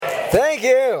Thank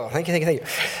you. Thank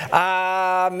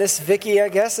you. Miss Vicky, I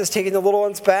guess, is taking the little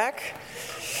ones back.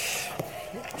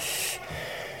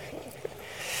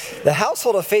 The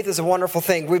household of faith is a wonderful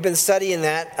thing. We've been studying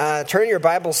that. Turn your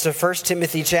Bibles to 1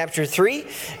 Timothy chapter 3.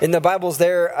 In the Bibles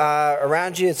there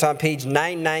around you, it's on page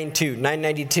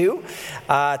 992,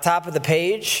 top of the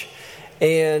page.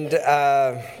 And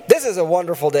this is a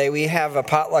wonderful day. We have a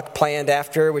potluck planned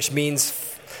after, which means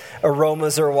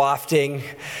aromas are wafting,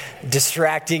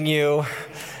 distracting you,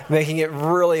 making it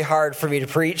really hard for me to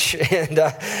preach, and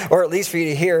or at least for you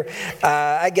to hear.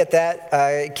 I get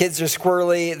that. Kids are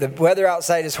squirrely. The weather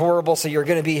outside is horrible, so you're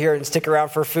going to be here and stick around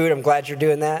for food. I'm glad you're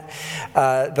doing that.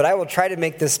 But I will try to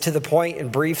make this to the point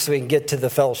and brief so we can get to the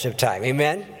fellowship time.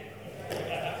 Amen?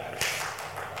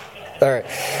 All right.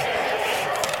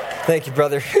 Thank you,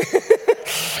 brother.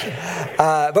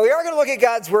 But we are going to look at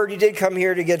God's Word. You did come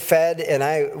here to get fed, and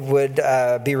I would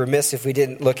be remiss if we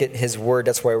didn't look at His Word.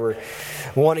 That's why we're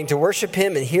wanting to worship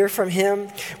Him and hear from Him.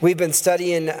 We've been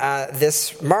studying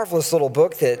this marvelous little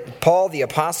book that Paul, the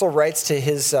apostle, writes to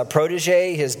his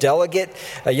protege, his delegate,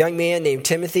 a young man named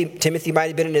Timothy. Timothy might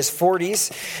have been in his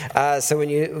 40s. So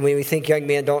when we think young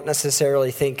man, don't necessarily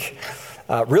think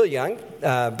real young.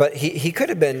 But he could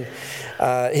have been,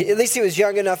 at least he was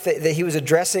young enough that he was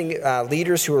addressing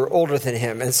leaders who were older than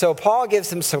him. And so Paul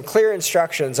gives him some clear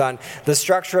instructions on the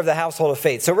structure of the household of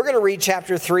faith. So we're going to read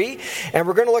chapter 3, and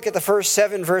we're going to look at the first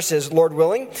 7 verses, Lord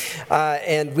willing.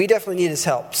 And we definitely need his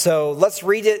help. So let's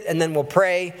read it, and then we'll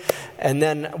pray, and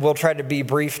then we'll try to be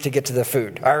brief to get to the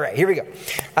food. All right, here we go.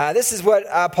 This is what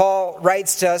Paul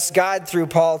writes to us, God through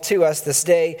Paul to us this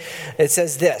day. It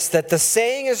says this, that the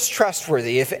saying is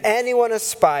trustworthy. If anyone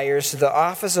aspires to the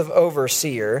office of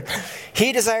overseer,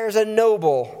 he desires a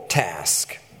noble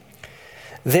task.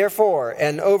 Therefore,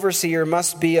 an overseer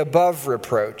must be above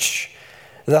reproach,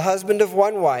 the husband of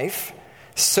one wife,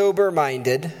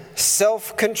 sober-minded,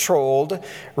 self-controlled,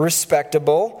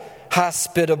 respectable,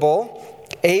 hospitable,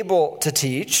 able to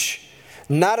teach,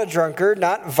 not a drunkard,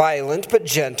 not violent, but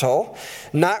gentle,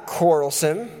 not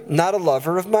quarrelsome, not a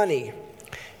lover of money.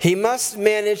 He must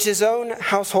manage his own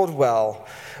household well,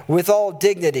 with all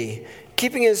dignity,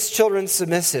 keeping his children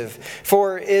submissive.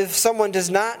 For if someone does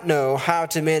not know how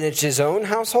to manage his own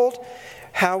household,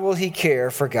 how will he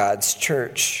care for God's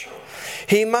church?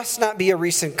 He must not be a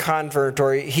recent convert,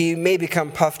 or he may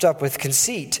become puffed up with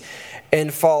conceit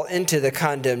and fall into the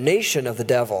condemnation of the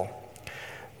devil.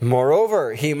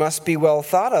 Moreover, he must be well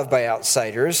thought of by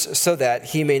outsiders, so that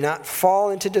he may not fall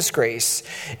into disgrace,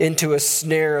 into a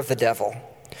snare of the devil.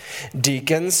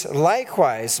 Deacons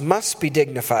likewise must be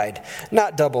dignified,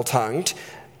 not double-tongued,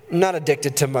 not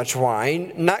addicted to much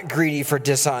wine, not greedy for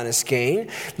dishonest gain.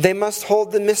 They must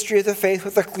hold the mystery of the faith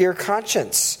with a clear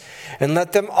conscience, and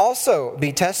let them also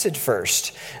be tested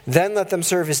first. Then let them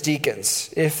serve as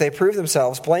deacons, if they prove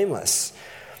themselves blameless.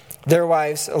 Their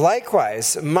wives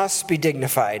likewise must be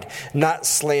dignified, not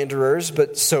slanderers,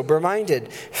 but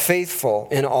sober-minded, faithful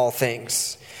in all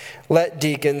things. Let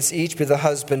deacons each be the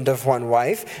husband of one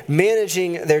wife,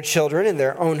 managing their children and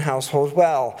their own household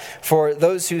well. For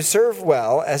those who serve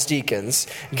well as deacons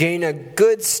gain a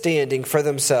good standing for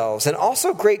themselves, and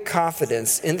also great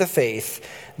confidence in the faith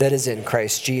that is in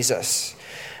Christ Jesus.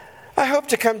 I hope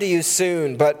to come to you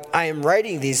soon, but I am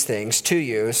writing these things to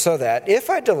you so that, if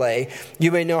I delay,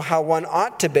 you may know how one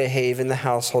ought to behave in the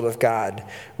household of God,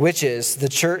 which is the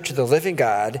church of the living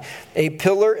God, a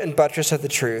pillar and buttress of the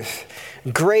truth.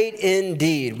 Great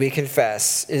indeed, we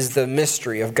confess, is the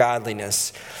mystery of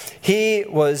godliness. He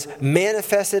was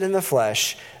manifested in the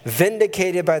flesh,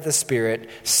 vindicated by the Spirit,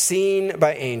 seen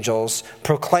by angels,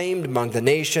 proclaimed among the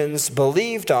nations,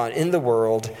 believed on in the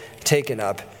world, taken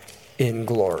up in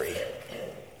glory.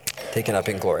 Taken up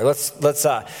in glory. Let's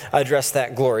address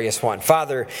that glorious one.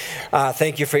 Father,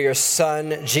 thank you for your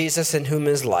Son, Jesus, in whom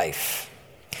is life.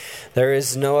 There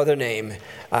is no other name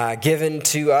given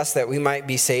to us that we might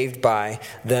be saved by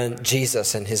than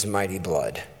Jesus and his mighty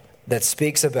blood that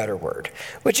speaks a better word.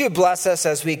 Would you bless us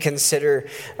as we consider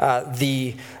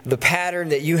the pattern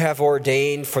that you have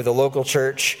ordained for the local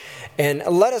church, and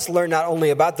let us learn not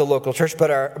only about the local church,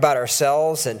 but about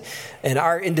ourselves and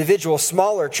our individual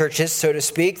smaller churches, so to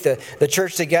speak. The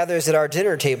church that gathers at our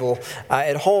dinner table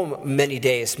at home many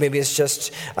days. Maybe it's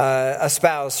just a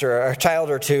spouse or a child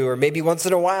or two, or maybe once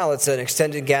in a while it's an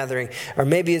extended gathering, or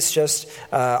maybe it's just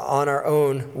on our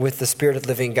own with the Spirit of the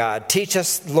living God. Teach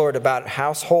us, Lord, about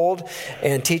household,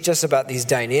 and teach us about these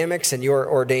dynamics and your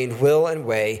ordained will and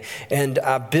way, and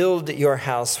build your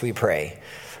house, we pray.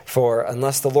 For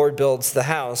unless the Lord builds the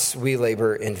house, we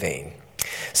labor in vain.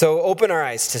 So open our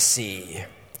eyes to see.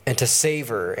 and to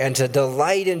savor and to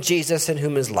delight in Jesus, in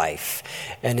whom is life,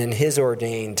 and in his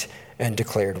ordained and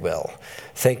declared will.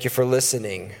 Thank you for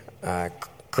listening.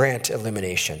 Grant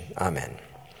illumination. Amen.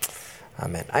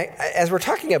 Amen. As we're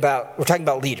talking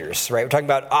about leaders, right? We're talking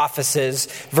about offices.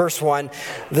 Verse 1,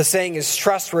 the saying is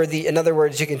trustworthy. In other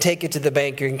words, you can take it to the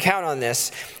bank. You can count on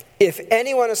this. If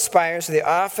anyone aspires to the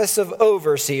office of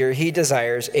overseer, he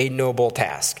desires a noble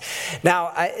task.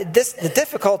 Now, the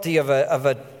difficulty of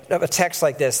a text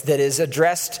like this that is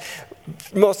addressed,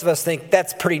 most of us think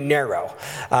that's pretty narrow.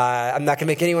 I'm not going to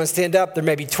make anyone stand up. There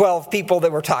may be 12 people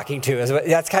that we're talking to.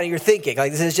 That's kind of your thinking.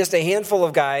 Like, this is just a handful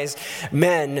of guys,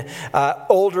 men,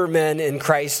 older men in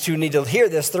Christ who need to hear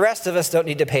this. The rest of us don't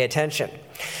need to pay attention.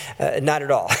 Not at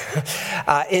all.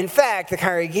 In fact, the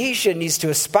congregation needs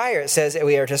to aspire. It says that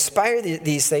we are to aspire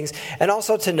these things and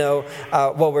also to know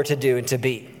what we're to do and to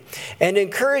be. And to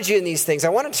encourage you in these things, I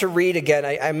wanted to read again.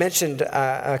 I mentioned,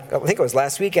 I think it was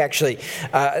last week actually,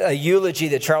 a eulogy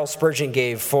that Charles Spurgeon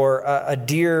gave for a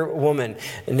dear woman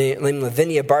named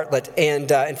Lavinia Bartlett.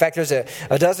 And in fact, there's a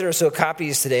dozen or so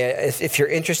copies today. If you're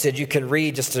interested, you can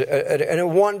read just a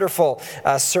wonderful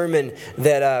sermon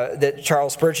that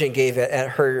Charles Spurgeon gave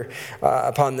at her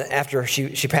after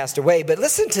she passed away. But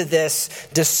listen to this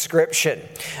description.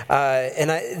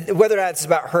 Whether or not it's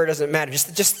about her doesn't matter.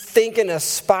 Just think and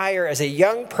aspire as a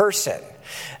young person,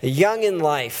 young in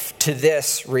life, to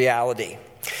this reality.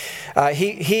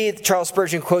 Charles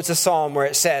Spurgeon quotes a psalm where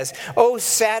it says, "Oh,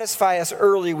 satisfy us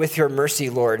early with your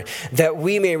mercy, Lord, that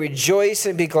we may rejoice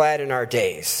and be glad in our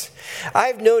days."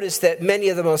 I've noticed that many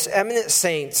of the most eminent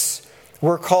saints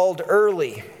were called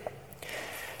early.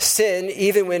 Sin,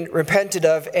 even when repented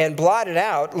of and blotted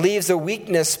out, leaves a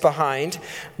weakness behind,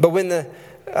 but when the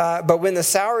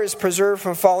soul is preserved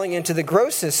from falling into the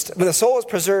grossest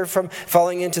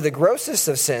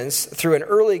of sins through an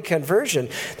early conversion,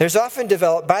 there's often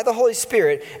developed by the Holy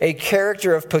Spirit a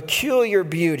character of peculiar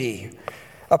beauty,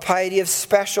 a piety of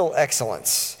special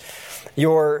excellence.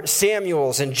 Your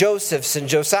Samuels and Josephs and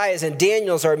Josiahs and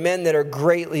Daniels are men that are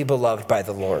greatly beloved by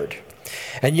the Lord.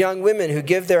 And young women who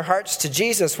give their hearts to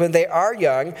Jesus when they are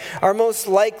young are most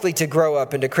likely to grow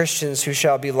up into Christians who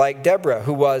shall be like Deborah,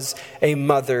 who was a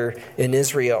mother in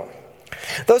Israel.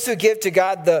 Those who give to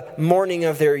God the morning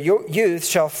of their youth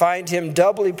shall find him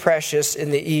doubly precious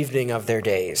in the evening of their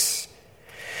days.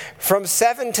 From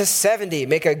 7 to 70,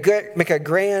 make a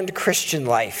grand Christian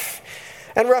life.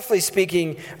 And roughly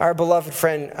speaking, our beloved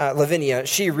friend Lavinia,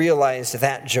 she realized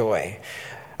that joy.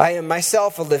 I am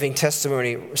myself a living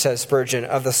testimony, says Spurgeon,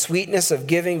 of the sweetness of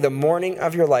giving the morning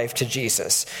of your life to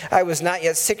Jesus. I was not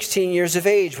yet 16 years of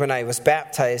age when I was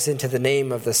baptized into the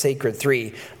name of the sacred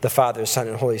three, the Father, Son,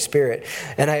 and Holy Spirit.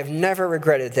 And I have never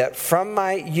regretted that from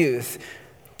my youth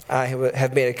I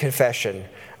have made a confession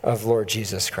of Lord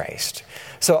Jesus Christ.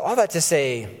 So all that to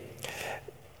say,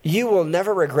 you will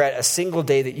never regret a single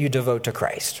day that you devote to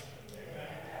Christ.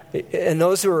 And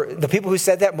the people who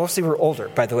said that mostly were older,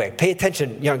 by the way. Pay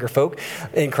attention, younger folk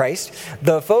in Christ.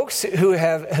 The folks who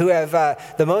have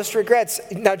the most regrets.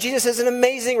 Now, Jesus is an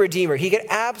amazing redeemer. He can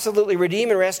absolutely redeem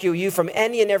and rescue you from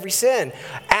any and every sin.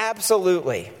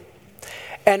 Absolutely.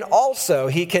 And also,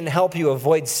 he can help you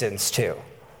avoid sins too.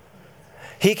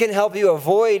 He can help you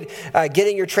avoid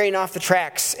getting your train off the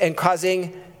tracks and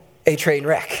causing a train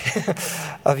wreck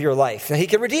of your life. Now, he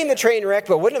can redeem the train wreck,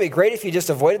 but wouldn't it be great if you just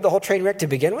avoided the whole train wreck to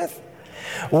begin with?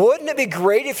 Wouldn't it be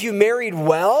great if you married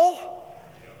well?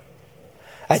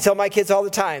 I tell my kids all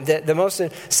the time that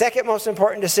the second most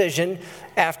important decision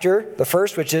after the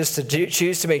first, which is to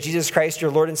choose to make Jesus Christ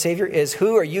your Lord and Savior, is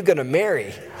who are you going to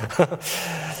marry?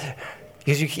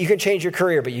 Because you can change your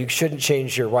career, but you shouldn't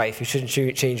change your wife. You shouldn't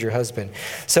change your husband.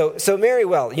 So marry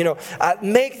well.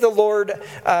 Make the Lord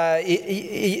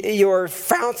your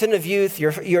fountain of youth,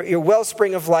 your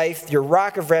wellspring of life, your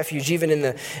rock of refuge, even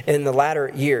in the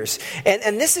latter years.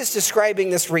 And this is describing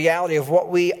this reality of what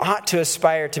we ought to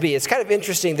aspire to be. It's kind of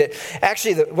interesting that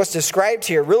actually what's described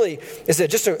here really is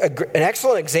just an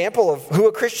excellent example of who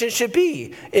a Christian should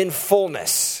be in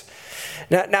fullness.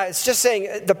 Now, it's just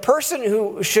saying the person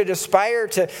who should aspire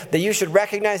to, that you should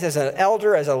recognize as an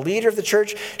elder, as a leader of the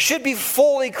church, should be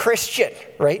fully Christian,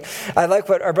 right? I like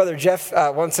what our brother Jeff,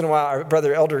 once in a while, our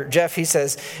brother Elder Jeff, he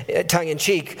says, tongue in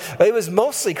cheek, it was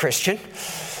mostly Christian.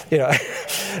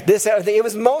 It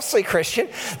was mostly Christian.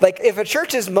 Like, if a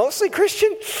church is mostly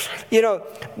Christian,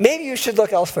 maybe you should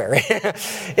look elsewhere.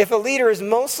 If a leader is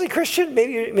mostly Christian,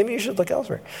 maybe you should look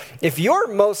elsewhere. If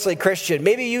you're mostly Christian,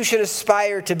 maybe you should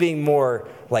aspire to being more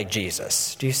like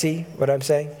Jesus. Do you see what I'm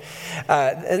saying?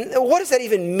 And what does that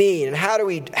even mean? And how do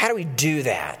we do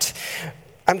that?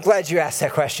 I'm glad you asked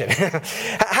that question.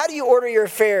 How do you order your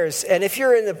affairs? And if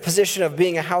you're in the position of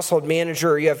being a household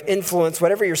manager, or you have influence,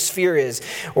 whatever your sphere is,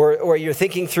 or you're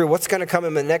thinking through what's going to come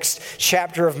in the next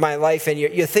chapter of my life, and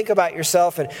you think about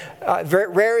yourself, and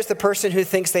rare is the person who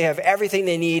thinks they have everything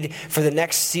they need for the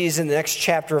next season, the next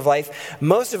chapter of life.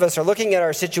 Most of us are looking at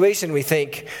our situation, we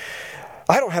think,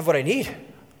 I don't have what I need.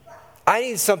 I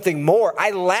need something more. I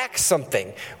lack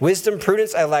something. Wisdom,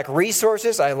 prudence, I lack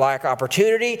resources, I lack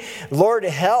opportunity. Lord,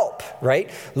 help, right?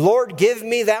 Lord, give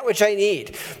me that which I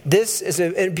need. This is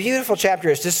a beautiful chapter.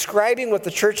 It's describing what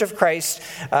the Church of Christ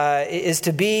is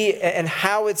to be and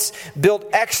how it's built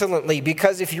excellently.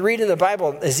 Because if you read in the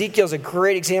Bible, Ezekiel's a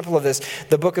great example of this.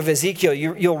 The book of Ezekiel,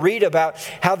 you'll read about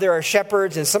how there are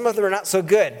shepherds, and some of them are not so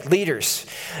good, leaders.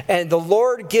 And the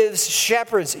Lord gives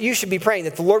shepherds. You should be praying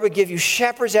that the Lord would give you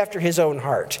shepherds after his own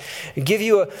heart. Give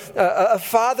you a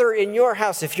father in your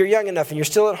house, if you're young enough and you're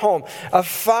still at home, a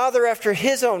father after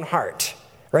his own heart,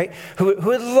 right? Who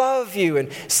would love you and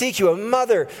seek you, a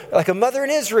mother, like a mother in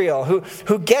Israel,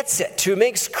 who gets it, who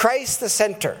makes Christ the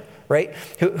center, right?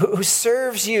 Who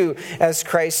serves you as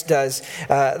Christ does.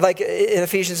 Like in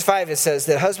Ephesians 5, it says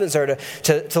that husbands are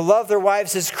to love their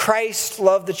wives as Christ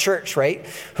loved the church, right?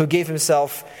 Who gave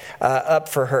himself up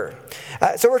for her.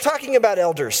 So we're talking about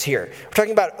elders here. We're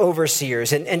talking about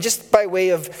overseers. And just by way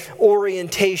of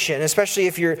orientation, especially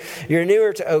if you're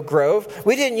newer to Oak Grove,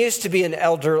 we didn't used to be an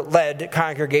elder-led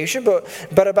congregation,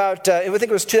 but about, I think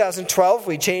it was 2012,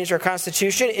 we changed our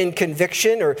constitution in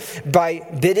conviction or by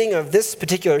bidding of this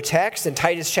particular text in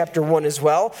Titus chapter 1 as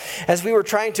well. As we were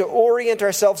trying to orient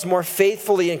ourselves more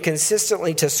faithfully and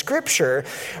consistently to Scripture,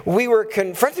 we were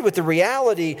confronted with the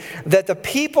reality that the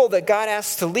people that God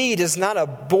asks to lead is not a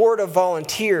board of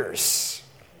volunteers,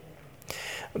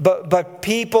 but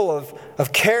people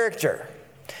of character.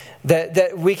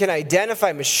 That we can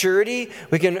identify maturity,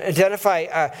 we can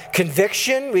identify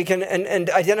conviction, we can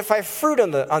and identify fruit on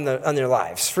their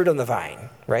lives, fruit on the vine,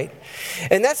 right?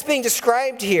 And that's being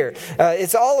described here.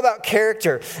 It's all about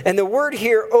character. And the word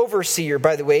here, overseer,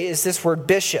 by the way, is this word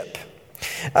bishop.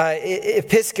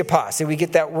 Episkopos, and we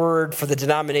get that word for the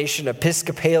denomination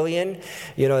Episcopalian.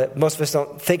 You know, most of us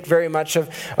don't think very much of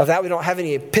that. We don't have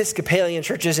any Episcopalian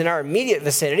churches in our immediate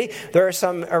vicinity. There are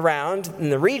some around in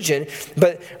the region,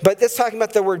 but that's talking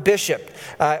about the word bishop.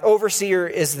 Overseer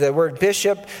is the word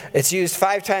bishop. It's used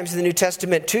 5 times in the New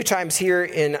Testament, 2 times here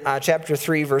in chapter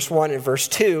 3, verse 1 and verse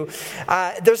 2.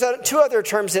 There's 2 other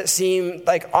terms that seem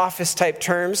like office-type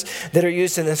terms that are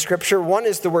used in the Scripture. One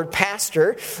is the word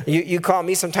pastor. You call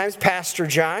me sometimes Pastor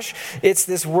Josh. It's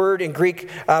this word in Greek,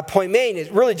 poimen.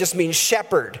 It really just means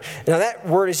shepherd. Now that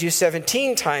word is used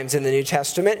 17 times in the New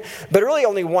Testament, but really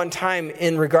only 1 time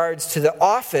in regards to the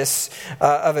office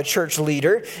of a church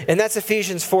leader, and that's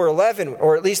Ephesians 4:11,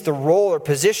 or at least the role or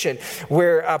position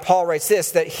where Paul writes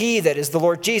this, that he, that is the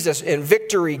Lord Jesus, in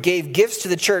victory gave gifts to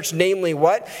the church, namely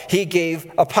what? He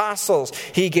gave apostles,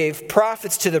 he gave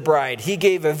prophets to the bride, he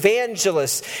gave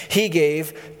evangelists, he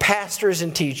gave pastors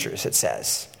and teachers, it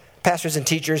says. Pastors and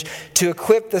teachers to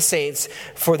equip the saints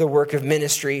for the work of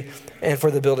ministry and for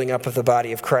the building up of the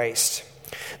body of Christ.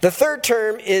 The third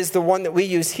term is the one that we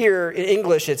use here in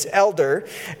English. It's elder.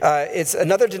 It's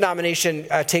another denomination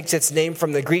takes its name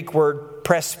from the Greek word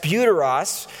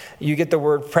presbyteros. You get the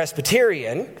word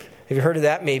Presbyterian. Have you heard of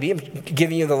that? Maybe I'm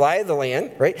giving you the lie of the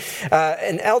land, right?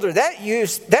 An elder,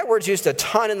 that word's used a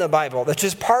ton in the Bible. That's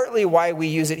just partly why we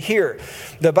use it here.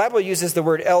 The Bible uses the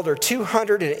word elder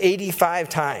 285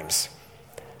 times.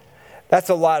 That's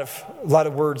a lot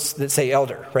of words that say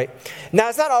elder, right? Now,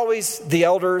 it's not always the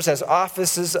elders as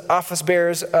office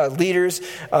bearers, leaders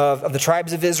of the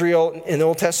tribes of Israel in the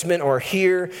Old Testament or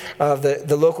here of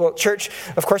the local church.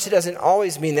 Of course, it doesn't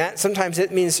always mean that. Sometimes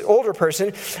it means older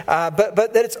person, but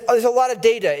that there's a lot of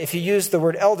data if you use the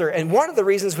word elder. And one of the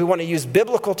reasons we want to use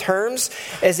biblical terms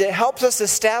is it helps us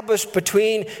establish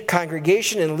between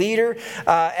congregation and leader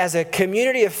as a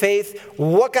community of faith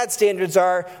what God's standards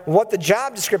are, what the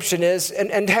job description is,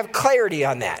 and have clarity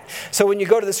on that. So when you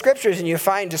go to the Scriptures and you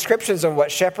find descriptions of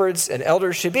what shepherds and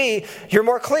elders should be, you're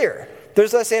more clear.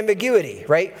 There's less ambiguity,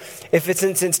 right? If it's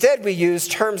instead we use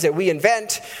terms that we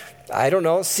invent, I don't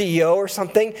know, CEO or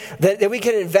something, that we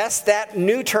can invest that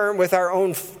new term with our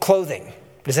own clothing.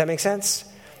 Does that make sense?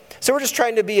 So we're just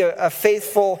trying to be a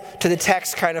faithful to the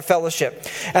text kind of fellowship.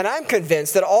 And I'm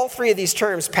convinced that all three of these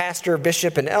terms, pastor,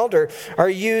 bishop, and elder, are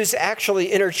used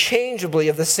actually interchangeably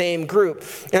of the same group.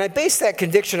 And I base that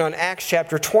conviction on Acts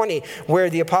chapter 20,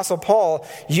 where the Apostle Paul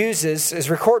is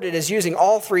recorded as using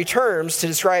all three terms to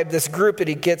describe this group that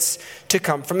he gets to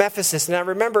come from Ephesus. Now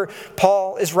remember,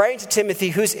 Paul is writing to Timothy,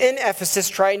 who's in Ephesus,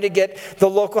 trying to get the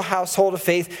local household of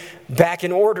faith back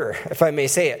in order, if I may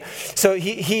say it. So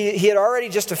he had already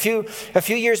just a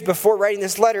few years before writing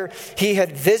this letter, he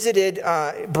had visited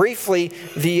briefly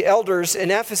the elders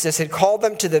in Ephesus, had called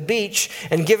them to the beach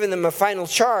and given them a final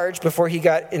charge before he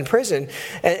got in prison.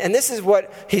 And this is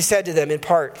what he said to them in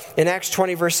part. In Acts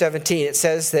 20, verse 17, it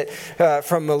says that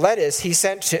from Miletus, he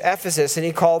sent to Ephesus and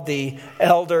he called the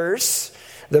elders,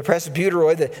 the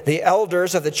presbyteroi, the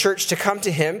elders of the church to come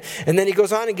to him. And then he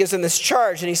goes on and gives them this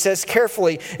charge. And he says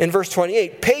carefully in verse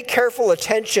 28, pay careful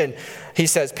attention, he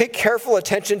says, pay careful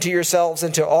attention to yourselves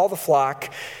and to all the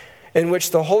flock in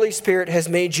which the Holy Spirit has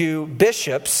made you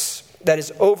bishops, that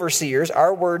is overseers,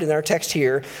 our word in our text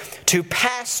here, to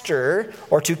pastor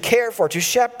or to care for, to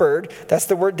shepherd, that's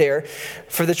the word there,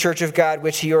 for the church of God,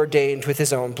 which he ordained with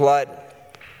his own blood.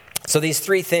 So these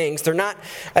three things,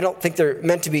 I don't think they're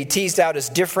meant to be teased out as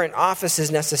different offices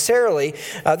necessarily,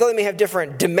 though they may have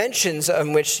different dimensions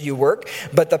on which you work,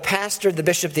 but the pastor, the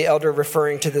bishop, the elder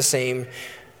referring to the same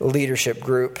leadership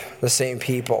group, the same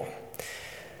people.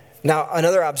 Now,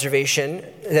 another observation,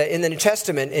 that in the New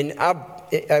Testament, and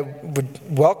I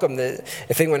would welcome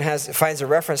if anyone finds a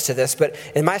reference to this, but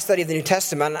in my study of the New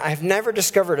Testament, I've never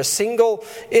discovered a single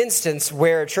instance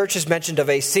where a church is mentioned of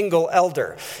a single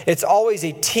elder. It's always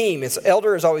a team.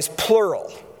 Elder is always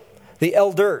plural. The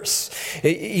elders.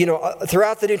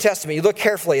 Throughout the New Testament, you look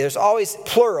carefully, there's always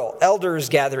plural, elders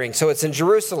gathering. So it's in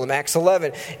Jerusalem, Acts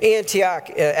 11,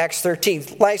 Antioch, Acts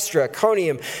 13, Lystra,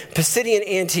 Iconium, Pisidian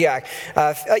Antioch.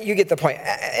 You get the point.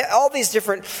 All these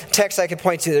different texts I could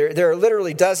point to, there are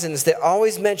literally dozens that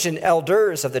always mention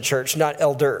elders of the church, not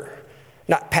elder,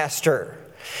 not pastor.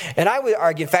 And I would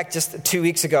argue, in fact, just 2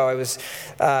 weeks ago, I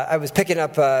was picking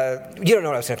up, you don't know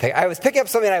what I was going to pick. I was picking up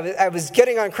something, I was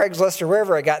getting on Craigslist or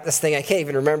wherever I got this thing, I can't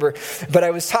even remember. But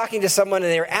I was talking to someone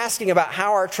and they were asking about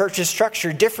how our church is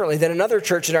structured differently than another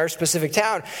church in our specific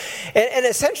town. And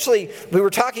essentially, we were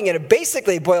talking, and it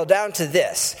basically boiled down to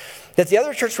this. That the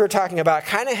other church we were talking about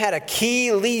kind of had a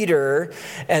key leader,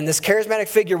 and this charismatic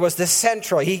figure was the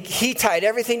central. He tied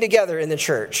everything together in the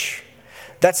church.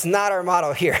 That's not our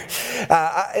motto here.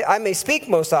 I may speak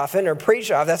most often or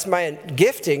preach off. That's my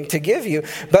gifting to give you.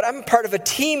 But I'm part of a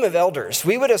team of elders.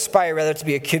 We would aspire rather to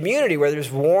be a community where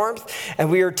there's warmth and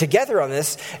we are together on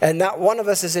this, and not one of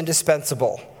us is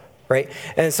indispensable. Right?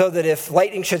 And so that if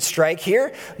lightning should strike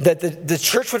here, that the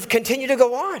church would continue to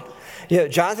go on.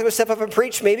 Jonathan would step up and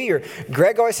preach maybe, or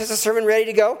Greg always has a sermon ready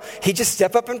to go. He'd just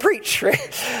step up and preach,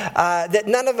 right? That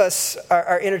none of us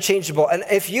are interchangeable. And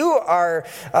if you are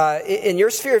in your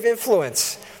sphere of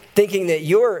influence thinking that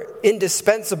you're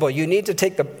indispensable, you need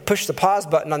to push the pause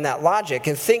button on that logic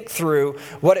and think through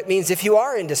what it means if you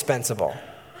are indispensable.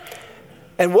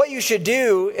 And what you should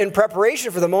do in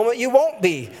preparation for the moment you won't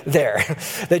be there,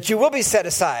 that you will be set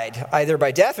aside either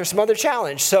by death or some other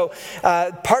challenge. So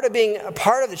part of being a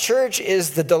part of the church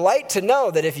is the delight to know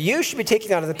that if you should be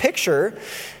taken out of the picture,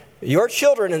 your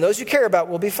children and those you care about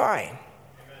will be fine.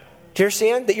 Do you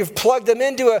understand? That you've plugged them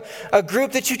into a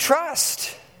group that you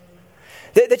trust.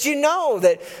 That you know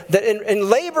that in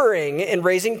laboring, in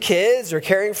raising kids or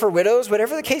caring for widows,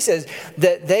 whatever the case is,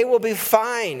 that they will be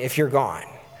fine if you're gone.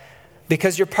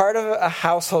 Because you're part of a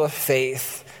household of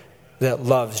faith that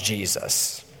loves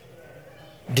Jesus.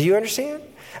 Do you understand?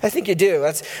 I think you do.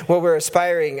 That's what we're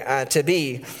aspiring to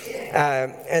be.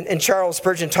 And Charles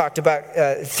Spurgeon talked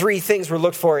about three things were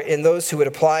looked for in those who would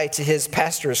apply to his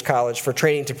pastor's college for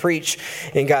training to preach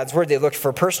in God's word. They looked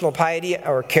for personal piety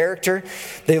or character.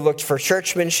 They looked for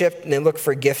churchmanship, and they looked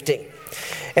for gifting.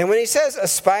 And when he says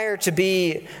aspire to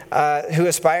be, who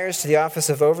aspires to the office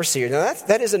of overseer, now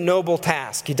that is a noble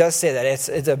task. He does say that.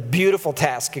 It's a beautiful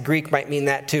task. A Greek might mean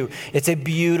that too. It's a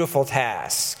beautiful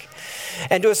task.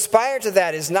 And to aspire to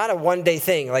that is not a one-day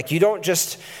thing. Like you don't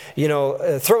just,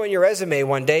 throw in your resume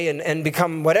one day and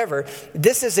become whatever.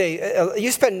 This is you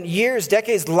spend years,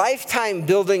 decades, lifetime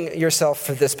building yourself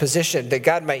for this position that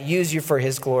God might use you for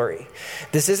his glory.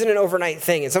 This isn't an overnight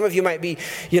thing. And some of you might be,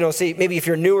 say maybe if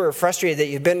you're newer or frustrated that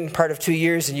you've been part of 2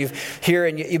 years and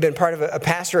you've been part of a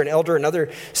pastor, an elder, another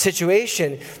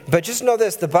situation. But just know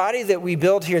this, the body that we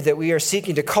build here that we are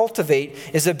seeking to cultivate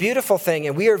is a beautiful thing.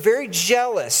 And we are very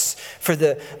jealous for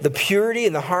the purity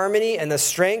and the harmony and the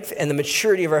strength and the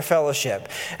maturity of our fellowship.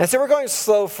 And so we're going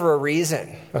slow for a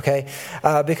reason, okay?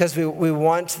 Because we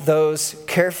want those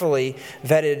carefully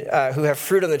vetted who have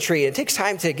fruit on the tree. It takes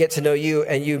time to get to know you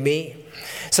and you me.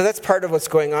 So that's part of what's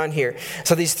going on here.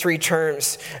 So these three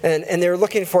terms, and they're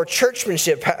looking for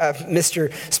churchmanship,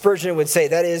 Mr. Spurgeon would say.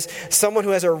 That is, someone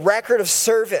who has a record of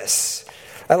service.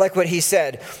 I like what he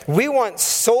said. We want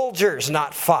soldiers,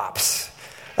 not fops.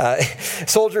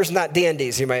 Soldiers, not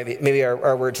dandies, maybe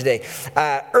our word today.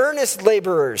 Earnest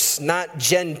laborers, not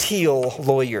genteel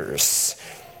lawyers.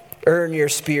 Earn your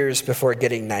spears before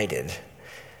getting knighted.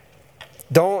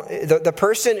 The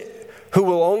person who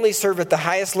will only serve at the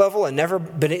highest level and never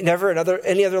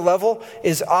any other level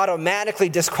is automatically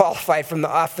disqualified from the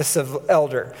office of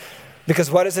elder. Because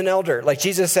what is an elder? Like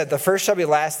Jesus said, the first shall be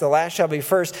last, the last shall be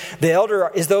first. The elder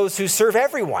is those who serve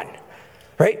everyone.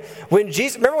 Right?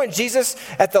 Remember when Jesus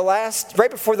right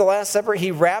before the Last Supper, what did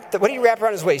he wrap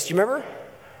around his waist? Do you remember?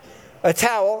 A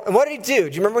towel. And what did he do?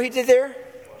 Do you remember what he did there?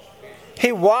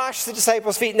 He washed the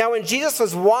disciples' feet. Now, when Jesus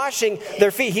was washing their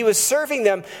feet, he was serving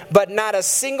them, but not a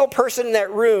single person in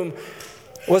that room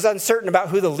was uncertain about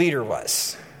who the leader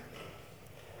was.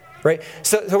 Right?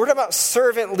 So we're talking about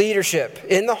servant leadership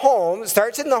in the home. It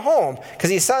starts in the home, because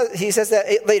he says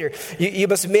that later. You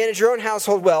must manage your own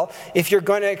household well if you're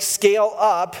going to scale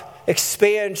up,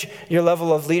 expand your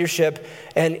level of leadership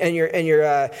and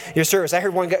your service. I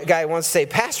heard one guy once say,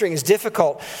 pastoring is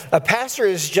difficult. A pastor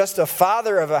is just a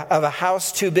father of a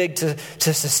house too big to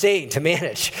sustain, to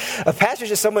manage. A pastor is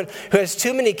just someone who has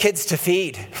too many kids to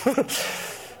feed.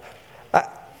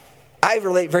 I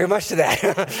relate very much to that.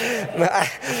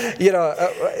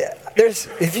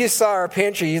 If you saw our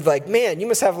pantry, you'd like, man, you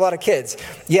must have a lot of kids.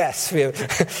 Yes, we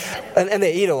have, and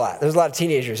they eat a lot. There's a lot of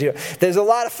teenagers. There's a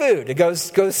lot of food. It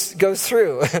goes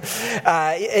through,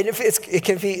 and it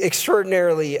can be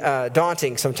extraordinarily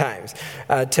daunting sometimes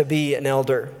to be an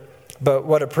elder. But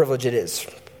what a privilege it is.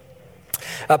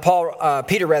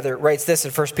 Peter writes this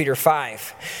in 1 Peter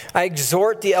 5. I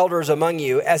exhort the elders among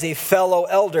you as a fellow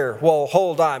elder. Well,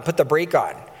 hold on, put the brake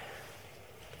on.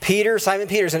 Simon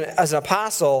Peter is an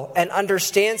apostle and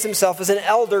understands himself as an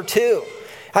elder too.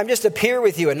 I'm just a peer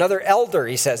with you, another elder,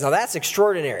 he says. Now that's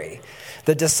extraordinary.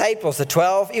 The disciples, the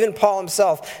 12, even Paul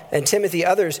himself and Timothy,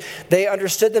 others, they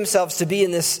understood themselves to be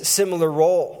in this similar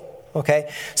role.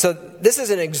 Okay, so this is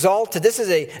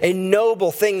a noble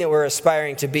thing that we're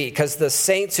aspiring to be, because the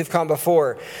saints who've come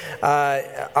before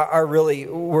are really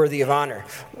worthy of honor.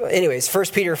 Anyways, 1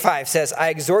 Peter 5 says, I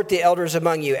exhort the elders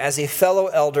among you as a fellow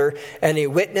elder and a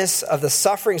witness of the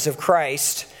sufferings of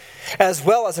Christ, as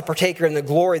well as a partaker in the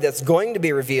glory that's going to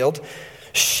be revealed.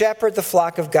 Shepherd the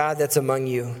flock of God that's among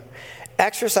you,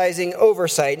 exercising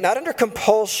oversight, not under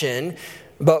compulsion,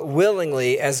 but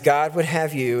willingly, as God would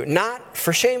have you, not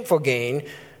for shameful gain,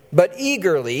 but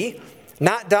eagerly,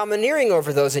 not domineering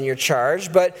over those in your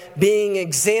charge, but being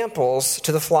examples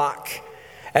to the flock.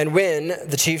 And when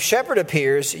the chief shepherd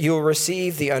appears, you will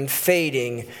receive the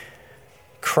unfading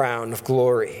crown of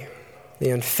glory.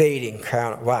 The unfading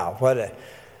crown. Wow, what a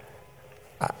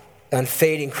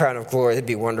unfading crown of glory. That'd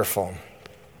be wonderful.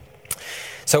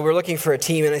 So we're looking for a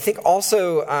team, and I think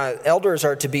also elders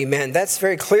are to be men. That's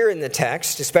very clear in the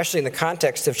text, especially in the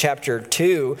context of chapter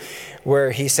 2,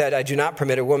 where he said, I do not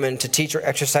permit a woman to teach or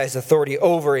exercise authority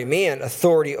over a man.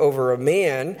 Authority over a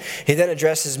man. He then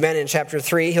addresses men in chapter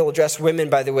 3. He'll address women,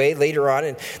 by the way, later on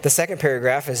in the second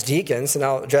paragraph as deacons, and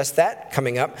I'll address that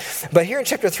coming up. But here in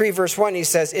chapter 3, verse 1, he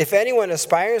says, if anyone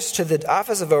aspires to the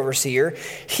office of overseer,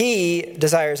 he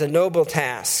desires a noble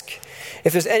task.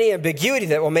 If there's any ambiguity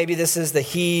that, well, maybe this is the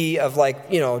he of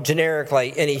generic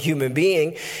like any human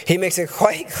being, he makes it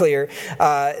quite clear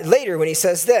later when he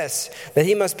says this, that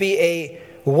he must be a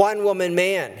one-woman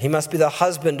man. He must be the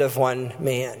husband of one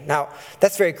man. Now,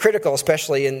 that's very critical,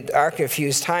 especially in our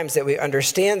confused times, that we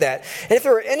understand that. And if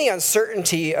there were any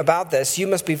uncertainty about this, you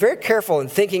must be very careful in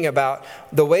thinking about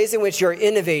the ways in which you're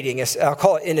innovating, I'll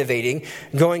call it innovating,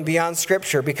 going beyond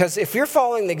Scripture. Because if you're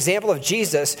following the example of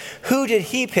Jesus, who did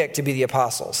he pick to be the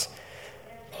apostles?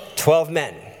 12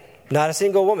 men, not a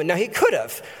single woman. Now, he could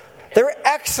have. They were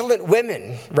excellent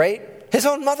women, right? His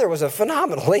own mother was a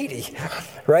phenomenal lady,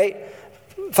 right?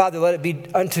 Father, let it be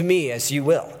unto me as you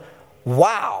will.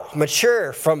 Wow,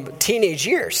 mature from teenage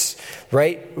years,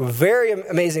 right? Very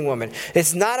amazing woman.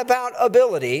 It's not about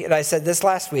ability, and I said this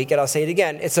last week, and I'll say it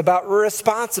again. It's about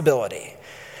responsibility.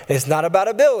 It's not about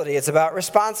ability, it's about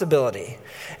responsibility.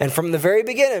 And from the very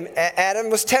beginning, Adam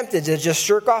was tempted to just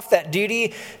shirk off that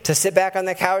duty to sit back on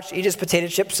the couch, eat his potato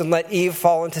chips, and let Eve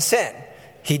fall into sin.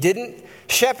 He didn't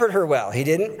shepherd her well. He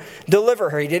didn't deliver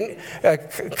her. He didn't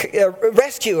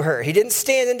rescue her. He didn't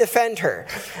stand and defend her.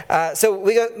 So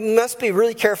we must be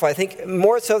really careful. I think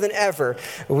more so than ever,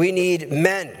 we need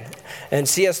men. And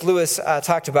C.S. Lewis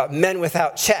talked about men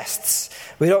without chests.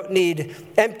 We don't need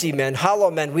empty men,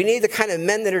 hollow men. We need the kind of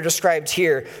men that are described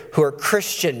here who are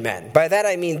Christian men. By that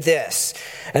I mean this: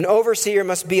 an overseer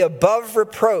must be above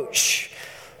reproach.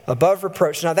 Above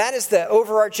reproach. Now that is the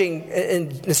overarching, in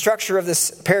the structure of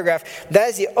this paragraph, that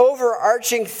is the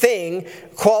overarching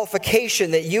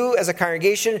qualification that you as a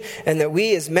congregation and that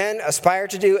we as men aspire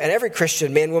to do, and every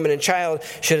Christian man, woman, and child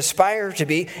should aspire to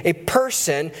be a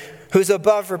person who's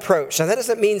above reproach. Now that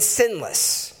doesn't mean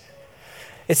sinless.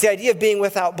 It's the idea of being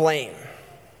without blame.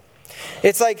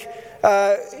 It's like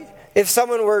if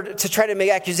someone were to try to make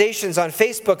accusations on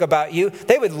Facebook about you,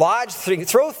 they would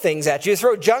throw things at you,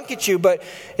 throw junk at you, but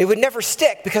it would never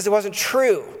stick because it wasn't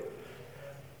true.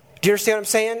 Do you understand what I'm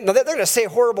saying? No, they're going to say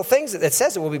horrible things. It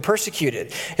says it will be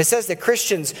persecuted. It says that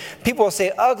Christians, people will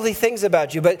say ugly things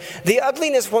about you, but the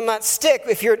ugliness will not stick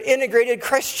if you're an integrated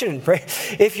Christian, right?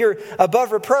 If you're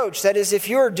above reproach, that is, if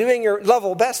you're doing your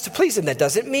level best to please Him. That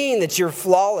doesn't mean that you're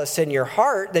flawless in your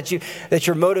heart, that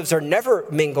your motives are never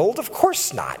mingled. Of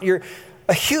course not. You're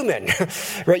a human,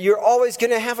 right? You're always going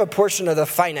to have a portion of the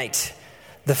finite,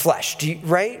 the flesh,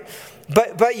 right?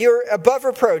 But you're above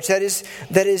reproach. That is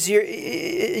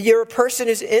you're a person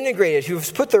who's integrated,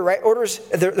 who's put their right orders,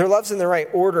 their loves in the right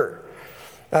order.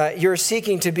 You're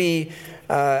seeking to be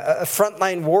a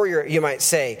frontline warrior, you might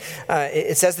say.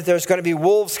 It says that there's going to be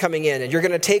wolves coming in, and you're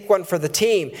going to take one for the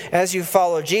team as you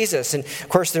follow Jesus. And of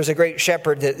course, there's a great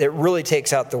shepherd that really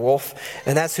takes out the wolf,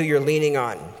 and that's who you're leaning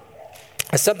on.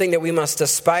 It's something that we must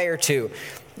aspire to.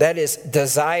 That is,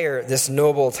 desire this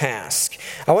noble task.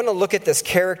 I want to look at this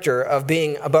character of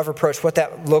being above reproach, what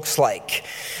that looks like.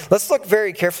 Let's look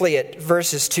very carefully at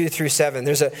verses 2 through 7.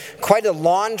 There's quite a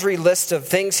laundry list of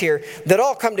things here that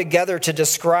all come together to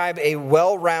describe a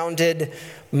well-rounded,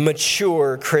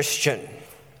 mature Christian.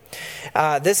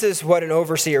 This is what an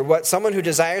overseer, what someone who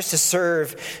desires to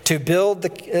serve, to build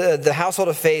the household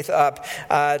of faith up,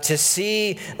 to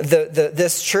see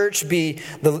this church be,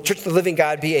 the church of the living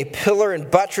God, be a pillar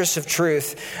and buttress of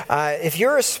truth. If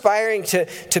you're aspiring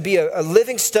to be a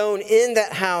living stone in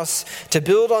that house, to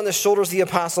build on the shoulders of the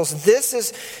apostles, this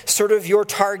is sort of your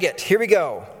target. Here we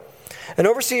go. An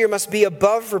overseer must be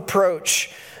above reproach,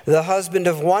 the husband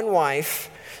of one wife,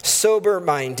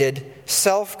 sober-minded,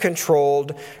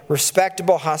 self-controlled,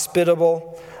 respectable,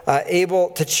 hospitable, able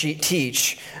to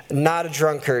teach, not a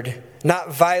drunkard,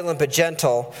 not violent but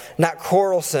gentle, not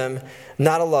quarrelsome,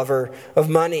 not a lover of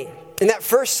money. In that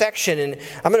first section, and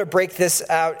I'm going to break this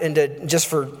out into just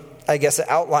for, I guess, an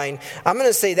outline, I'm going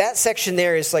to say that section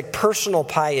there is like personal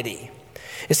piety.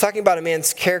 It's talking about a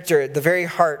man's character at the very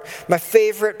heart. My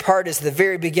favorite part is the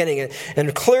very beginning,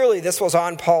 and clearly this was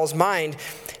on Paul's mind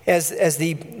as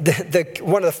the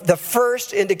one of the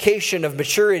first indication of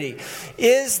maturity.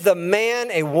 Is the man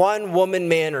a one-woman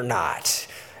man or not?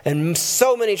 And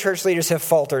so many church leaders have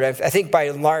faltered. I think by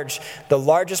and large, the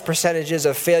largest percentages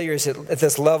of failures at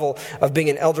this level of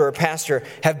being an elder or pastor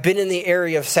have been in the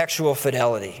area of sexual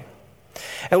fidelity.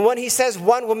 And when he says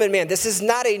one woman man, this is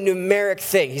not a numeric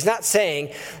thing. He's not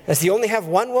saying, does he only have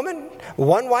one woman,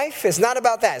 one wife? It's not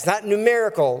about that. It's not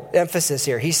numerical emphasis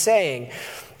here. He's saying,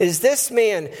 is this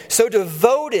man so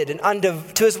devoted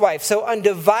to his wife, so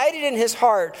undivided in his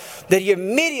heart, that he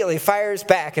immediately fires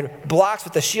back and blocks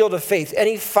with the shield of faith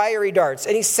any fiery darts,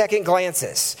 any second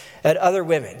glances at other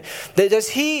women? Does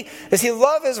he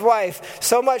love his wife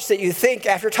so much that you think,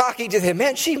 after talking to him,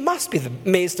 man, she must be the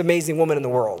most amazing woman in the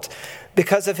world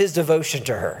because of his devotion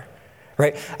to her?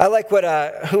 Right? I like what,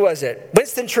 who was it?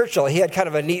 Winston Churchill. He had kind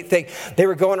of a neat thing. They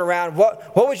were going around,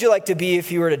 what would you like to be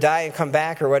if you were to die and come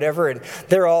back or whatever? And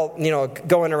they're all,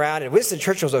 going around. And Winston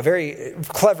Churchill was a very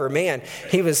clever man.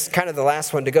 He was kind of the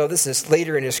last one to go. This is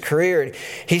later in his career. And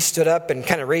he stood up and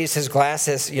kind of raised his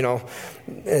glasses,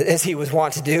 as he was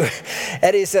wont to do.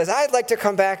 And he says, I'd like to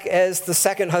come back as the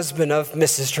second husband of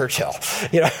Mrs. Churchill.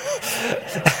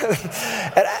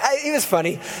 And he was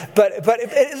funny, but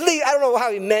at least, I don't know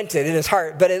how he meant it in his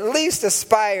heart, but at least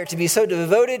aspire to be so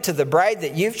devoted to the bride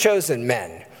that you've chosen,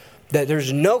 men, that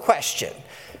there's no question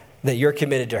that you're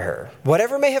committed to her.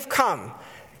 Whatever may have come.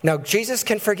 Now, Jesus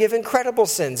can forgive incredible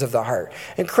sins of the heart,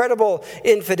 incredible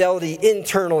infidelity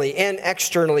internally and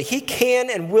externally. He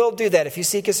can and will do that if you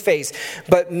seek his face.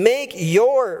 But make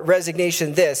your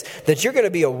resignation this, that you're going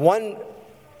to be a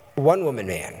one-woman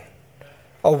man.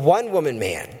 A one-woman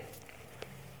man.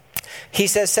 He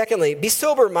says, secondly, be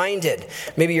sober-minded.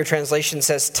 Maybe your translation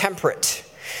says temperate.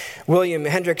 William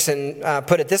Hendrickson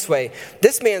put it this way: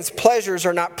 this man's pleasures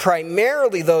are not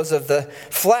primarily those of the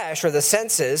flesh or the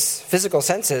senses, physical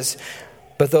senses,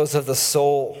 but those of the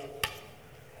soul.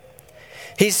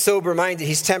 He's sober-minded,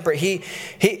 he's temperate.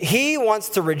 He wants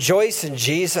to rejoice in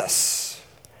Jesus.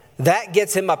 That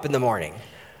gets him up in the morning.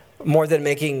 More than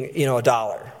making,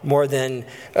 $1, more than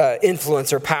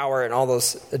influence or power and all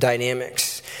those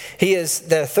dynamics. He is,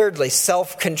 thirdly,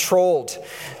 self-controlled.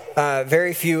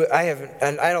 Very few,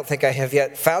 and I don't think I have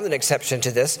yet found an exception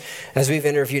to this, as we've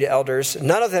interviewed elders.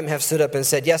 None of them have stood up and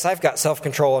said, yes, I've got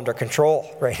self-control under control,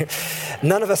 right?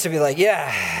 None of us would be like,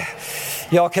 yeah,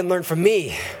 y'all can learn from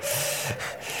me.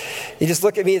 You just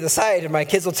look at me to the side and my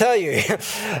kids will tell you.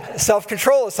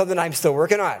 Self-control is something I'm still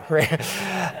working on. Right?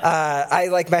 I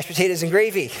like mashed potatoes and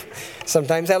gravy.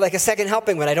 Sometimes I like a second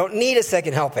helping when I don't need a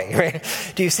second helping. Right?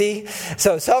 Do you see?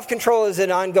 So self-control is an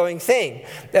ongoing thing.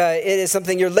 It is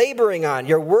something you're laboring on.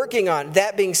 You're working on.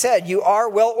 That being said, you are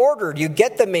well ordered. You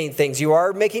get the main things. You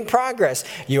are making progress.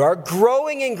 You are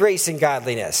growing in grace and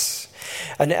godliness.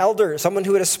 An elder, someone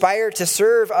who would aspire to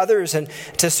serve others and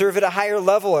to serve at a higher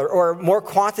level or more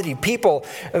quantity, people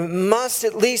must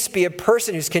at least be a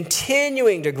person who's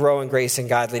continuing to grow in grace and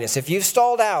godliness. If you've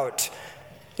stalled out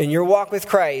in your walk with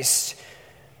Christ,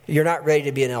 you're not ready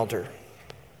to be an elder.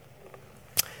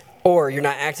 Or you're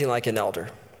not acting like an elder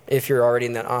if you're already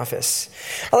in that office.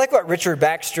 I like what Richard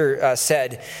Baxter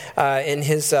said in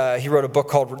his, he wrote a book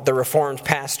called The Reformed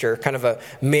Pastor, kind of a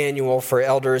manual for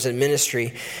elders and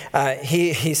ministry.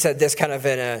 He said this kind of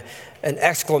in an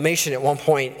exclamation at one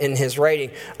point in his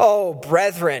writing: "Oh,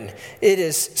 brethren, it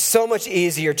is so much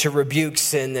easier to rebuke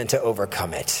sin than to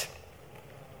overcome it."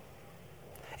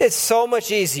 It's so much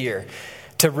easier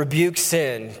to rebuke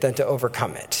sin than to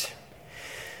overcome it.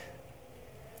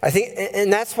 I think,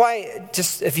 and that's why,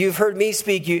 just if you've heard me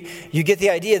speak, you get the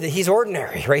idea that he's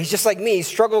ordinary, right? He's just like me. He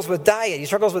struggles with diet. He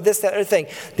struggles with this, that, other thing.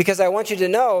 Because I want you to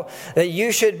know that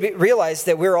you should realize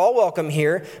that we're all welcome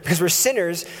here because we're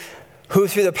sinners who,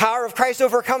 through the power of Christ,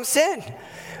 overcome sin.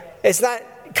 It's not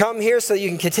come here so you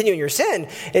can continue in your sin.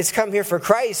 It's come here for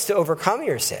Christ to overcome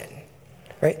your sin.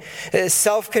 Right? It's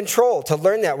self-control, to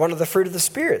learn that. One of the fruit of the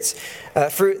spirits. The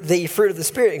fruit of the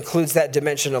Spirit includes that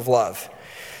dimension of love.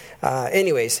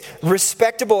 Anyways,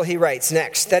 respectable, he writes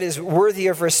next. That is worthy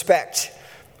of respect.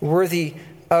 Worthy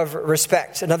of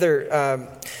respect. Another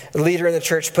leader in the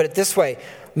church put it this way: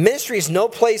 ministry is no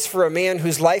place for a man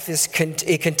whose life is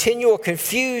a continual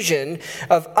confusion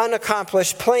of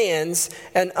unaccomplished plans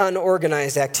and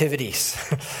unorganized activities.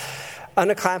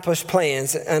 Unaccomplished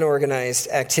plans and unorganized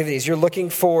activities. You're looking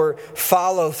for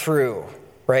follow-through,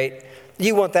 right?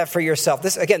 You want that for yourself.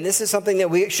 This is something that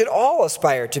we should all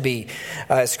aspire to be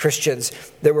as Christians,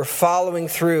 that we're following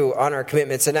through on our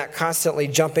commitments and not constantly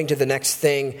jumping to the next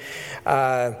thing,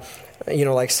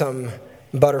 like some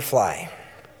butterfly.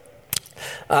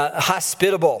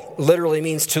 Hospitable literally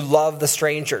means to love the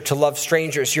stranger, to love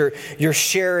strangers. You're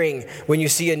sharing when you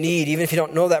see a need, even if you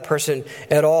don't know that person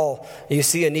at all. You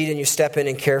see a need and you step in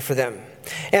and care for them.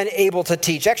 And able to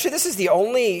teach. Actually, this is the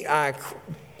only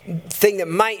thing that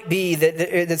might be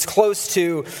that's close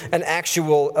to an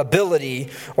actual ability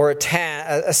or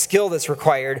a skill that's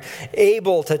required,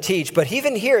 able to teach. But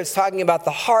even here it's talking about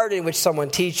the heart in which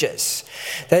someone teaches.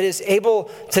 That is,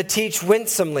 able to teach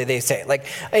winsomely, they say. Like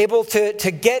able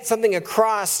to get something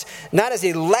across, not as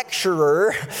a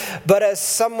lecturer, but as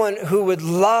someone who would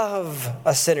love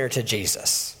a sinner to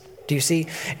Jesus. Do you see?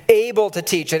 Able to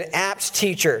teach, an apt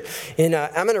teacher. I'm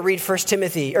going to read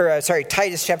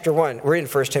Titus chapter 1. We're in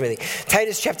 1 Timothy.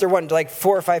 Titus chapter 1, like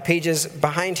 4 or 5 pages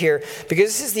behind here, because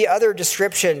this is the other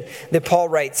description that Paul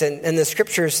writes. And the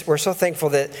scriptures, we're so thankful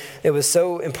that it was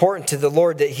so important to the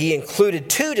Lord that he included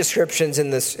 2 descriptions in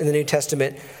the New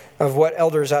Testament of what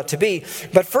elders ought to be.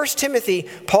 But 1 Timothy,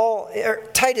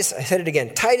 Titus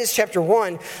chapter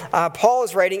 1, Paul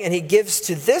is writing, and he gives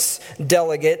to this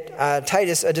delegate,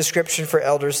 Titus, a description for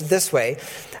elders this way.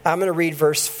 I'm going to read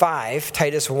verse 5,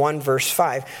 Titus 1, verse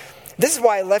 5. "This is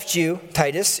why I left you,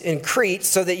 Titus, in Crete,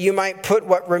 so that you might put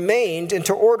what remained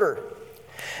into order,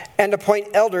 and appoint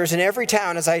elders in every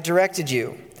town as I directed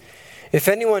you. If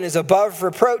anyone is above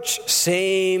reproach,"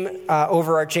 same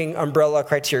overarching umbrella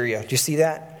criteria. Do you see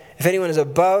that? If anyone is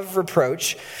above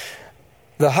reproach,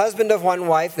 the husband of one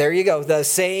wife, there you go, the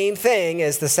same thing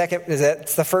as the second,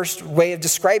 that's the first way of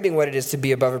describing what it is to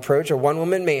be above reproach, a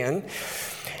one-woman man,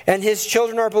 and his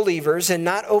children are believers and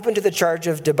not open to the charge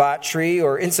of debauchery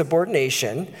or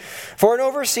insubordination. For an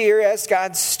overseer, as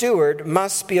God's steward,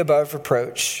 must be above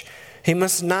reproach. He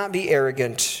must not be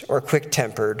arrogant or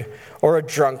quick-tempered or a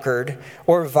drunkard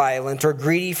or violent or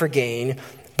greedy for gain,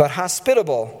 but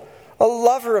hospitable, a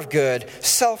lover of good,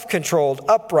 self-controlled,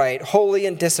 upright, holy,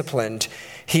 and disciplined.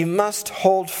 He must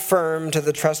hold firm to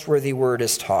the trustworthy word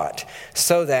as taught,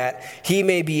 so that he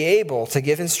may be able to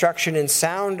give instruction in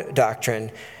sound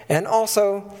doctrine and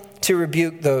also to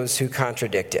rebuke those who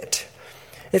contradict it.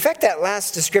 In fact, that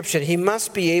last description,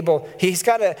 he's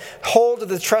got a hold of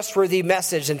the trustworthy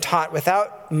message and taught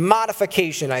without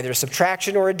modification, either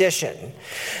subtraction or addition.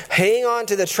 Hang on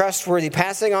to the trustworthy,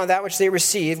 passing on that which they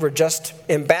received. We're just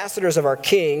ambassadors of our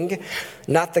king,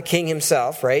 not the king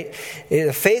himself, right?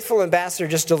 The faithful ambassador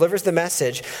just delivers the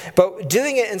message, but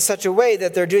doing it in such a way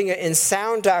that they're doing it in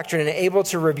sound doctrine and able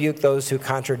to rebuke those who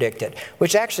contradict it.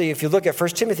 Which actually, if you look at 1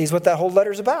 Timothy, is what that whole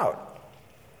letter's about.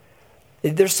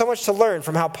 There's so much to learn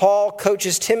from how Paul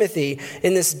coaches Timothy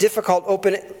in this difficult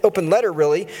open letter,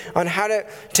 really, on how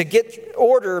to get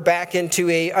order back into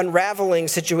a unraveling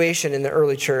situation in the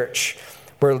early church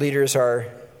where leaders are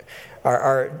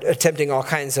attempting all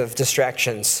kinds of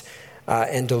distractions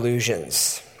and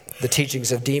delusions. The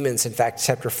teachings of demons, in fact,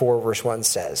 chapter 4, verse 1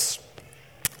 says.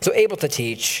 So able to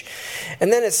teach.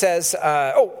 And then it says,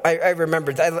 I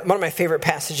remembered, one of my favorite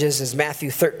passages is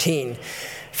Matthew 13,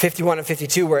 51 and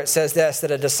 52, where it says this, that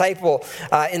a disciple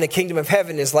in the kingdom of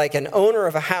heaven is like an owner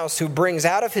of a house who brings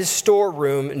out of his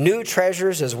storeroom new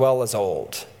treasures as well as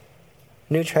old.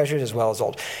 New treasures as well as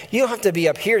old. You don't have to be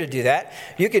up here to do that.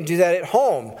 You can do that at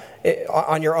home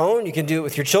on your own. You can do it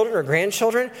with your children or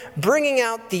grandchildren. Bringing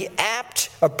out the apt,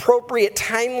 appropriate,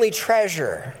 timely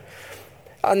treasure.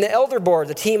 On the elder board,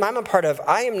 the team I'm a part of,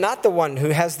 I am not the one who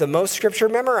has the most scripture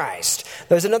memorized.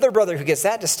 There's another brother who gets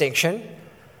that distinction.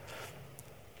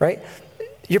 Right?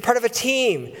 You're part of a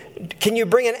team. Can you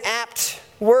bring an apt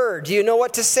word? Do you know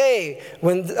what to say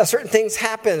when a certain thing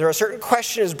happens or a certain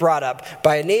question is brought up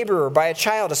by a neighbor or by a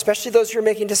child, especially those who are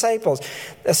making disciples?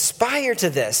 Aspire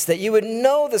to this, that you would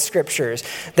know the scriptures,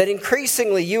 that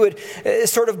increasingly you would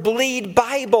sort of bleed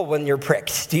Bible when you're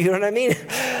pricked. Do you know what I mean?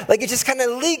 Like it just kind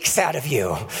of leaks out of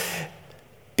you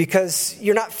because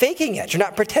you're not faking it. You're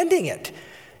not pretending it.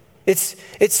 It's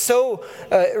so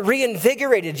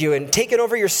reinvigorated you and taken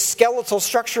over your skeletal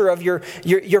structure of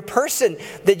your person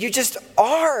that you just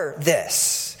are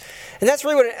this. And that's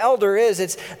really what an elder is.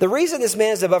 It's the reason this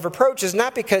man is above reproach is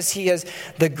not because he has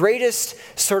the greatest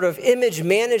sort of image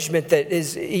management that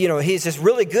is, he's just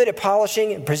really good at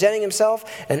polishing and presenting himself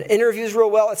and interviews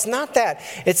real well. It's not that.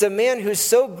 It's a man who's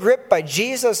so gripped by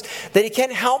Jesus that he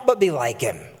can't help but be like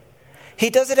him. He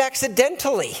does it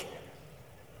accidentally.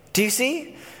 Do you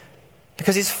see?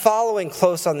 Because he's following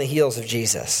close on the heels of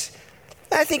Jesus.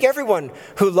 I think everyone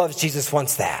who loves Jesus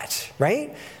wants that,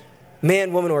 right?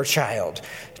 Man, woman, or child.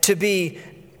 To be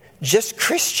just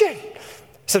Christian.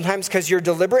 Sometimes because you're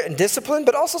deliberate and disciplined,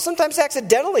 but also sometimes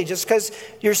accidentally just because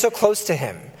you're so close to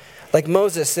him. Like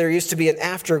Moses, there used to be an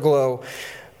afterglow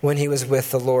when he was with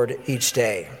the Lord each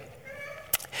day.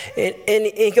 And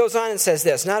he goes on and says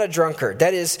this, not a drunkard.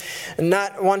 That is,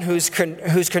 not one who's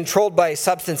controlled by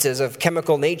substances of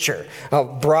chemical nature. I'll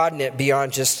broaden it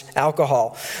beyond just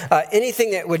alcohol.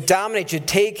 Anything that would dominate you,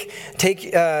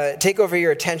 take over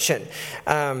your attention.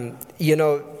 I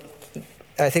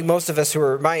think most of us who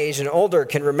are my age and older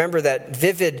can remember that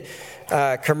vivid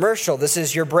commercial. This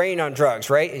is your brain on drugs,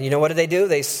 right? And you know what do?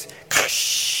 They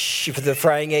you put the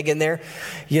frying egg in there.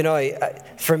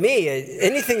 For me,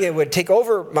 anything that would take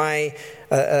over my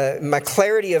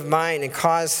clarity of mind and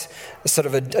cause sort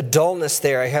of a dullness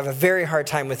there, I have a very hard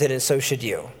time with it, and so should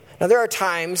you. Now, there are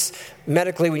times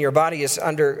medically when your body is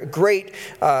under great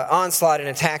onslaught and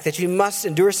attack that you must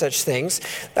endure such things.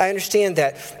 I understand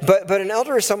that. But an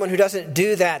elder is someone who doesn't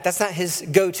do that. That's not his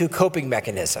go-to coping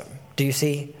mechanism. Do you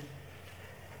see?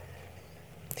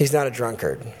 He's not a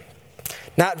drunkard.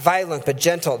 Not violent, but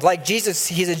gentle. Like Jesus,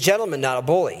 he's a gentleman, not a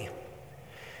bully.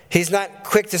 He's not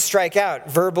quick to strike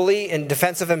out verbally in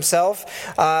defense of himself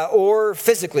or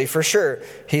physically, for sure.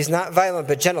 He's not violent,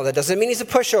 but gentle. That doesn't mean he's a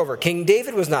pushover. King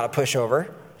David was not a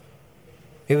pushover.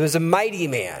 He was a mighty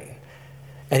man.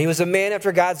 And he was a man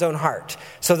after God's own heart.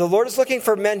 So the Lord is looking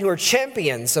for men who are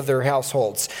champions of their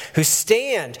households, who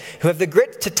stand, who have the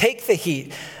grit to take the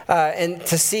heat and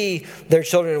to see their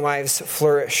children and wives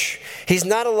flourish. He's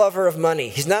not a lover of money.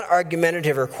 He's not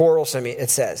argumentative or quarrelsome, it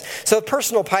says. So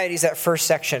personal piety is that first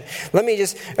section. Let me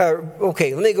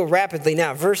go rapidly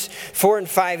now. Verse 4 and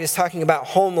 5 is talking about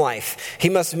home life. He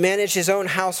must manage his own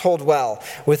household well,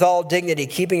 with all dignity,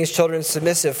 keeping his children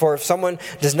submissive. For if someone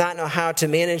does not know how to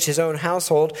manage his own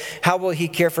household, household? How will he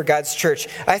care for God's church?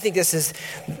 I think this is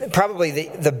probably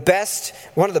the best,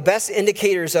 one of the best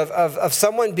indicators of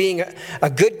someone being a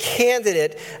good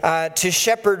candidate to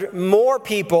shepherd more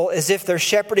people is if they're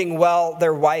shepherding well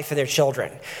their wife and their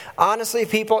children. Honestly,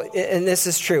 people, and this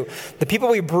is true, the people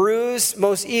we bruise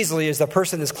most easily is the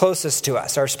person that's closest to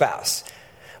us, our spouse.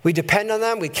 We depend on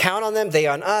them, we count on them, they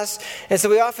on us. And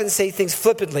so we often say things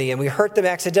flippantly and we hurt them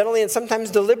accidentally and sometimes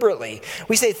deliberately.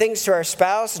 We say things to our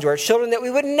spouse and to our children that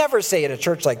we would never say in a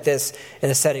church like this,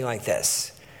 in a setting like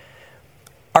this.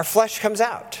 Our flesh comes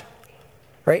out,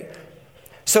 right?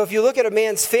 So if you look at a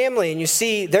man's family and you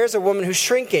see there's a woman who's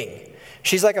shrinking.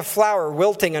 She's like a flower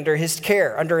wilting under his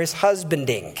care, under his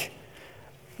husbanding.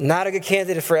 Not a good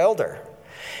candidate for elder.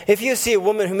 If you see a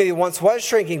woman who maybe once was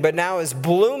shrinking but now is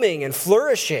blooming and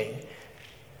flourishing,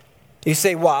 you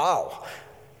say, wow,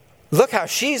 look how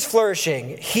she's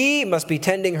flourishing. He must be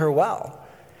tending her well.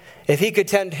 If he could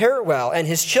tend her well and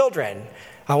his children,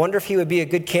 I wonder if he would be a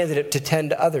good candidate to tend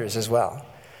to others as well.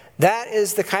 That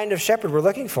is the kind of shepherd we're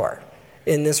looking for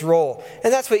in this role.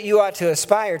 And that's what you ought to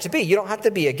aspire to be. You don't have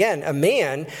to be, again, a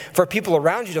man for people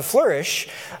around you to flourish.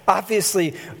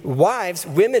 Obviously, wives,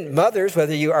 women, mothers,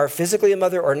 whether you are physically a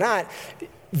mother or not,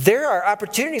 there are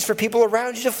opportunities for people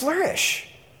around you to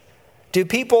flourish. Do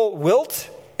people wilt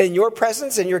in your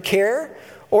presence and your care,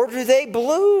 or do they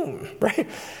bloom, right?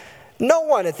 No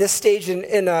one at this stage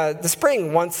in the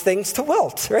spring wants things to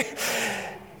wilt, right?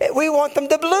 We want them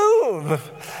to bloom.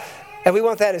 And we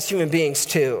want that as human beings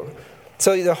too.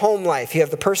 So the home life, you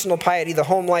have the personal piety, the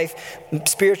home life,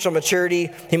 spiritual maturity.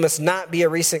 He must not be a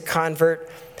recent convert,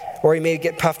 or he may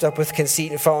get puffed up with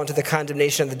conceit and fall into the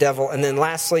condemnation of the devil. And then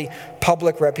lastly,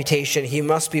 public reputation. He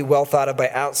must be well thought of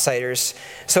by outsiders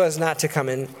so as not to come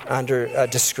in under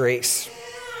disgrace.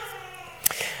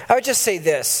 I would just say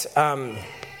this.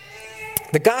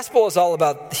 The gospel is all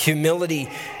about humility,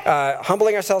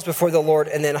 humbling ourselves before the Lord,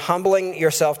 and then humbling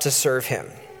yourself to serve him.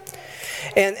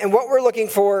 And what we're looking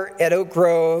for at Oak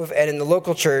Grove and in the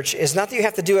local church is not that you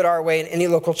have to do it our way in any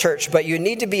local church, but you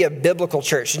need to be a biblical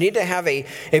church. You need to have a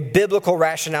biblical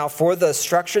rationale for the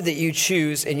structure that you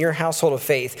choose in your household of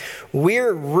faith.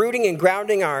 We're rooting and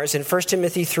grounding ours in 1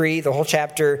 Timothy 3, the whole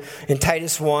chapter, in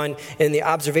Titus 1, in the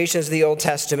observations of the Old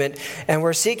Testament. And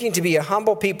we're seeking to be a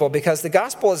humble people because the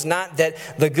gospel is not that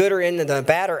the good are in and the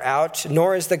bad are out,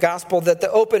 nor is the gospel that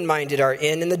the open-minded are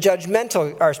in and the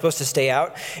judgmental are supposed to stay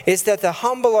out. It's that the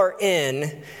humble are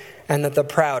in and that the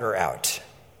proud are out.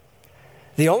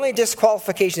 The only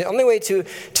disqualification, the only way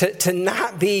to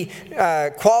not be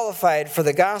qualified for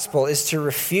the gospel is to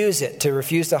refuse it, to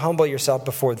refuse to humble yourself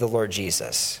before the Lord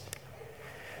Jesus.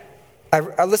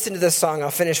 I listened to this song, I'll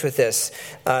finish with this.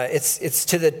 It's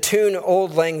to the tune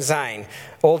Old Lang Syne,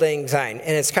 and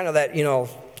it's kind of that,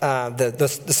 the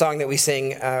song that we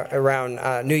sing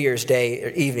around New Year's Day or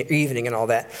evening and all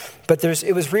that. But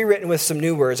it was rewritten with some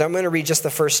new words. I'm going to read just the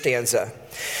first stanza.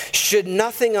 Should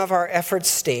nothing of our efforts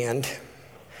stand,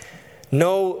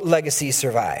 no legacy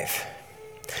survive.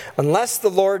 Unless the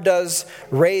Lord does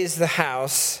raise the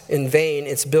house, in vain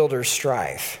its builders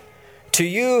strive. To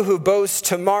you who boast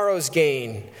tomorrow's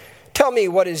gain, tell me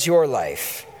what is your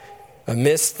life? A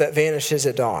mist that vanishes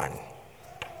at dawn.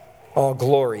 All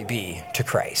glory be to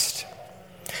Christ.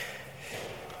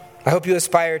 I hope you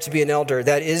aspire to be an elder.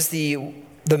 That is the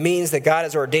means that God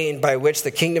has ordained by which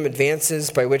the kingdom advances,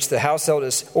 by which the household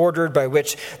is ordered, by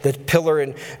which the pillar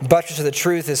and buttress of the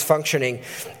truth is functioning.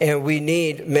 And we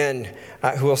need men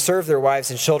who will serve their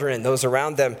wives and children and those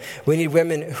around them. We need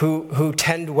women who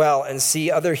tend well and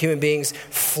see other human beings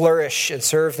flourish and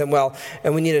serve them well.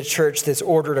 And we need a church that's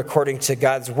ordered according to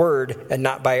God's word and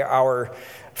not by our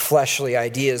fleshly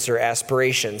ideas or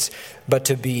aspirations, but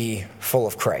to be full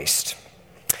of Christ.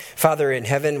 Father in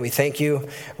heaven, we thank you.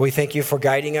 We thank you for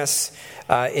guiding us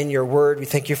in your word. We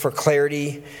thank you for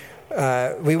clarity.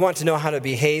 We want to know how to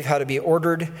behave, how to be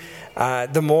ordered.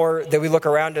 The more that we look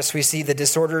around us, we see the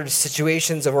disordered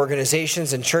situations of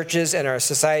organizations and churches and our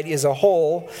society as a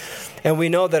whole, and we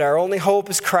know that our only hope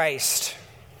is Christ.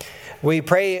 We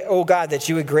pray, oh God, that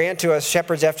you would grant to us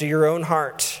shepherds after your own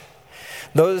heart.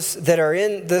 Those that are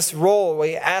in this role,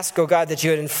 we ask, oh God, that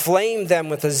you would inflame them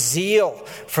with a zeal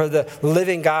for the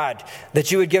living God,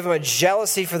 that you would give them a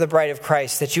jealousy for the bride of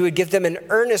Christ, that you would give them an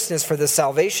earnestness for the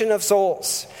salvation of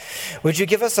souls. Would you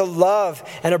give us a love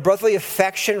and a brotherly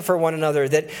affection for one another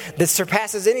that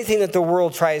surpasses anything that the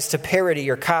world tries to parody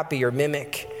or copy or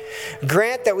mimic?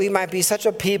 Grant that we might be such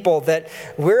a people that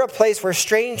we're a place where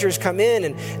strangers come in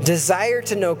and desire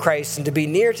to know Christ and to be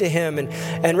near to him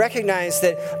and recognize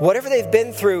that whatever they've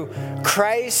been through,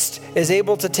 Christ is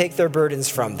able to take their burdens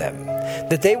from them.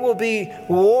 That they will be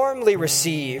warmly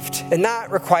received and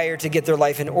not required to get their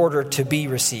life in order to be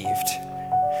received.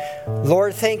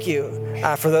 Lord, thank you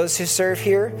for those who serve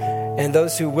here and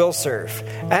those who will serve.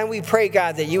 And we pray,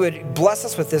 God, that you would bless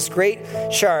us with this great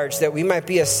charge, that we might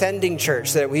be a sending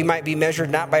church, that we might be measured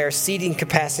not by our seating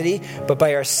capacity, but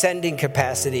by our sending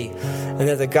capacity. And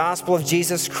that the gospel of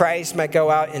Jesus Christ might go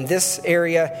out in this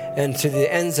area and to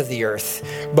the ends of the earth,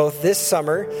 both this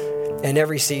summer and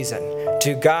every season.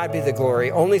 To God be the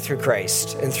glory, only through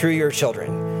Christ and through your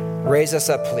children. Raise us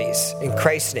up, please. In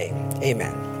Christ's name,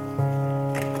 amen.